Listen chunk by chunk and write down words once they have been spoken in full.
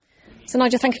So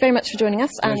Nigel, thank you very much for joining us,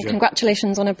 and Pleasure.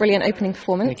 congratulations on a brilliant opening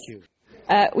performance. Thank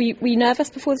you. Were you nervous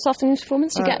before this afternoon's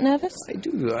performance? Do you get nervous? I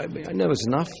do. I'm nervous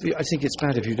enough. I think it's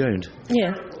bad if you don't.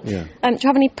 Yeah. Yeah. Do you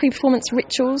have any pre-performance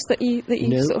rituals that you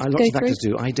No, sort of lots go of through? actors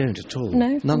do. I don't at all.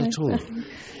 No? None No. at all.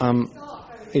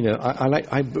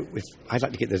 I'd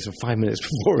like to get there sort of 5 minutes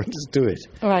before and just do it.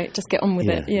 All right, just get on with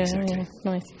it. Yeah, exactly. yeah,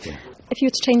 nice. Yeah. If you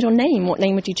were to change your name, what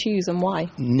name would you choose and why?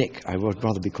 Nick, I would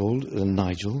rather be called than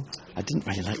Nigel. I didn't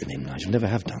really like the name Nigel, never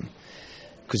have done.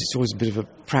 Because it's always a bit of a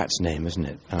Pratt's name, isn't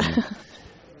it?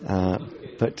 I'm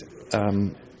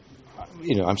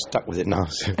stuck with it now,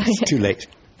 so it's too late.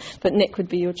 But Nick would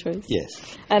be your choice.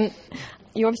 Yes.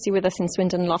 You're obviously with us in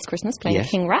Swindon last Christmas, playing Yes.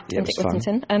 King Rat Yeah, and it Dick was fun.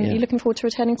 Whittington. Yeah. Are you looking forward to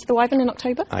returning to the Wyvern in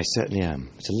October? I certainly am.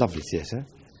 It's a lovely theatre,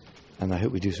 and I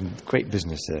hope we do some great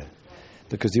business there,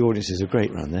 because the audiences are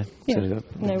great around there. Yeah. So No, it'll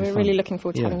be we're fun. really looking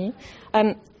forward to Yeah. having you.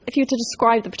 If you were to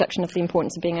describe the production of The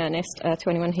Importance of Being Earnest to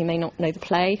anyone who may not know the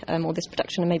play or this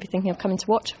production and may be thinking of coming to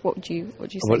watch, what would you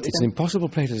say Well, to it's them? an impossible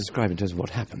play to describe in terms of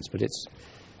what happens, but it's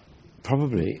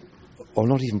probably, or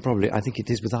not even probably, I think it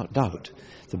is without doubt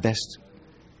the best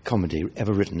comedy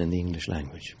ever written in the English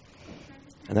language.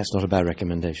 And that's not a bad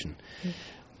recommendation.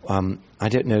 I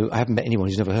don't know, I haven't met anyone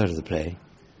who's never heard of the play,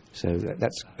 so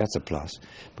that's a plus.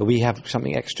 But we have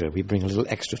something extra. We bring a little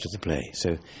extra to the play,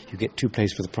 so you get 2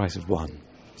 plays for the price of 1.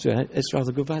 So it's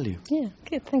rather good value. Yeah,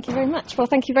 good. Thank you very much. Well,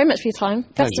 thank you very much for your time.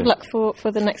 Best Pleasure. of luck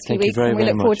for the next few Thank you weeks, very, and we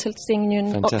very look forward much. to seeing you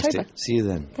in Fantastic. October. See you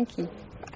then. Thank you.